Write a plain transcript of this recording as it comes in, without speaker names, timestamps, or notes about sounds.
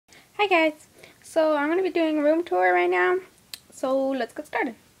Hi guys, so I'm going to be doing a room tour right now, so let's get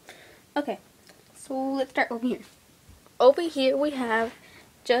started. Okay, so let's start over here. Over here we have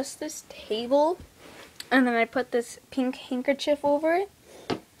just this table, and then I put this pink handkerchief over it.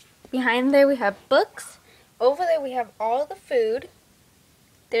 Behind there we have books. Over there we have all the food.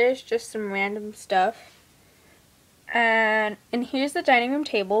 There's just some random stuff. And here's the dining room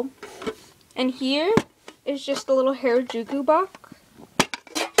table. And here is just a little Harajuku box.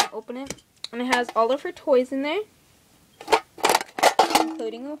 Open it. And it has all of her toys in there,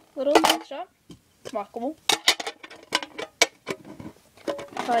 including a little pet shop, walkable.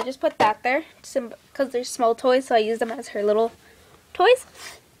 So I just put that there because they're small toys, so I use them as her little toys.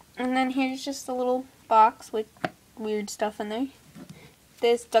 And then here's just a little box with weird stuff in there.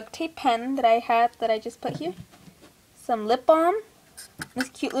 This duct tape pen that I have that I just put here. Some lip balm. This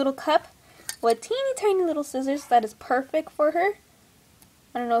cute little cup with teeny tiny little scissors that is perfect for her.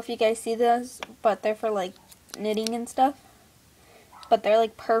 I don't know if you guys see those, but they're for like knitting and stuff. But they're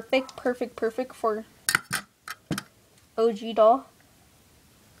like perfect for OG doll.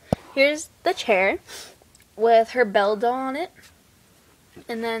 Here's the chair with her Belle doll on it.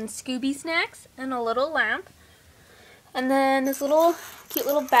 And then Scooby snacks and a little lamp. And then this little cute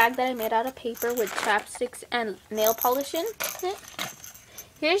little bag that I made out of paper with chapsticks and nail polish in it.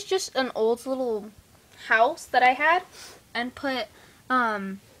 Here's just an old little house that I had and put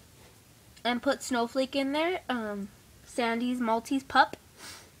Snowflake in there. Sandy's Maltese pup.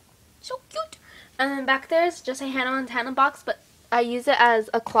 So cute. And then back there is just a Hannah Montana box, but I use it as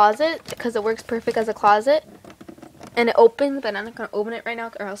a closet because it works perfect as a closet. And it opens, but I'm not going to open it right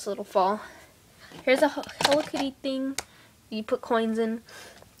now or else it'll fall. Here's a Hello Kitty thing you put coins in.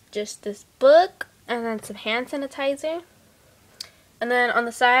 Just this book and then some hand sanitizer. And then on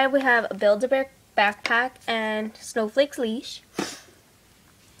the side we have a Build-A-Bear backpack and Snowflake's leash.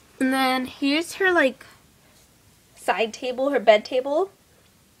 And then here's her like side table, her bed table.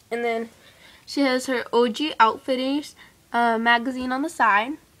 And then she has her OG Outfitters magazine on the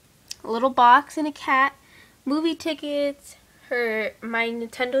side. A little box and a cat. Movie tickets. My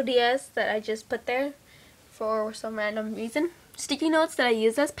Nintendo DS that I just put there for some random reason. Sticky notes that I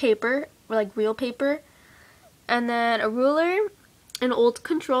use as paper, or like real paper. And then a ruler. An old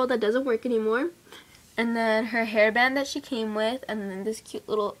control that doesn't work anymore. And then her hairband that she came with. And then this cute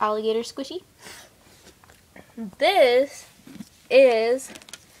little alligator squishy. This is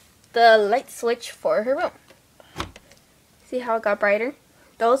the light switch for her room. See how it got brighter?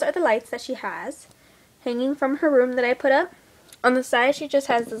 Those are the lights that she has hanging from her room that I put up. On the side she just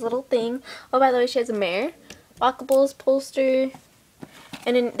has this little thing. Oh, by the way, she has a mirror, walkables, poster.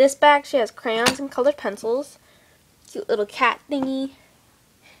 And in this bag she has crayons and colored pencils. Cute little cat thingy.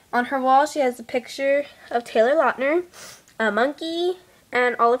 On her wall she has a picture of Taylor Lautner, a monkey,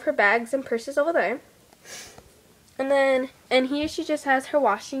 and all of her bags and purses over there. And here she just has her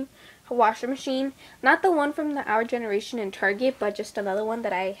washer machine. Not the one from Our Generation in Target, but just another one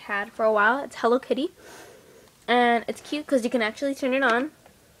that I had for a while. It's Hello Kitty. And it's cute because you can actually turn it on.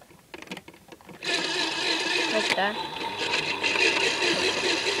 Like that.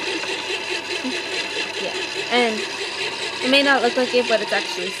 Yeah. And it may not look like it, but it's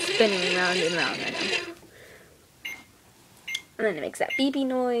actually spinning around and around right now. And then it makes that beepy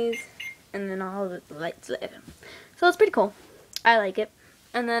noise. And then all of the lights lit. So it's pretty cool. I like it.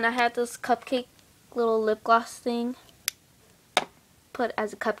 And then I had this cupcake little lip gloss thing. Put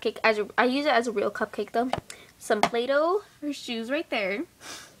as a cupcake. I use it as a real cupcake though. Some Play-Doh. Her shoes right there.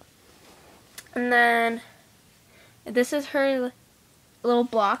 And then this is her little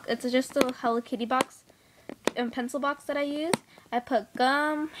block. It's just a Hello Kitty box and pencil box that I use. I put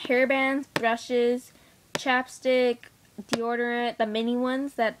gum, hairbands, brushes, chapstick, deodorant, the mini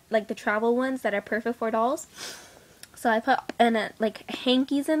ones that like the travel ones that are perfect for dolls. So I put like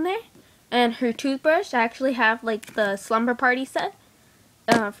hankies in there, and her toothbrush. I actually have like the Slumber Party set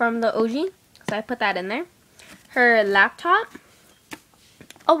from the OG, so I put that in there. Her laptop,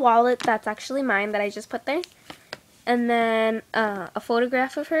 a wallet that's actually mine that I just put there, and then a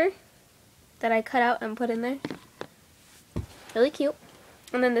photograph of her that I cut out and put in there. Really cute.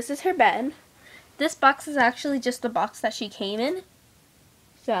 And then this is her bed. This box is actually just the box that she came in.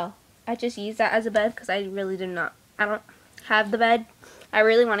 So, I just use that as a bed because I don't have the bed. I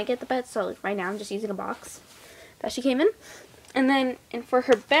really want to get the bed, so right now I'm just using a box that she came in. And for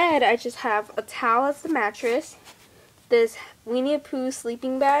her bed, I just have a towel as the mattress, this Winnie the Pooh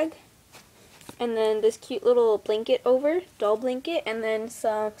sleeping bag, and then this cute little blanket doll blanket, and then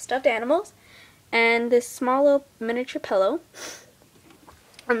some stuffed animals, and this small little miniature pillow.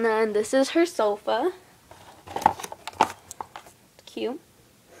 And then this is her sofa. Cute.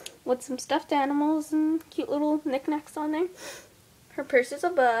 with some stuffed animals and cute little knickknacks on there. Her purse is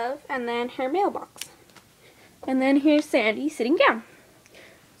above, and then her mailbox. And then here's Sandy sitting down.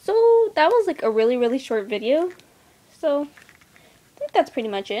 So that was like a really short video. So I think that's pretty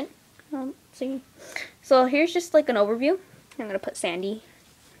much it. Let's see. So here's just like an overview. I'm gonna put Sandy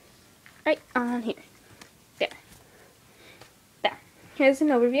right on here. There. There. Here's an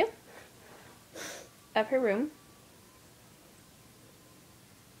overview of her room.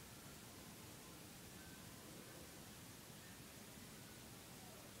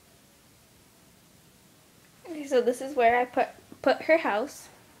 Okay, so this is where I put her house.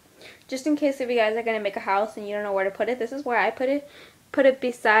 Just in case if you guys are gonna make a house and you don't know where to put it, this is where I put it. Put it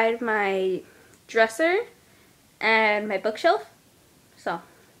beside my dresser and my bookshelf. So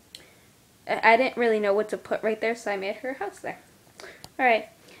I didn't really know what to put right there, so I made her house there. Alright,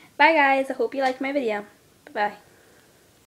 bye guys. I hope you liked my video. Bye bye.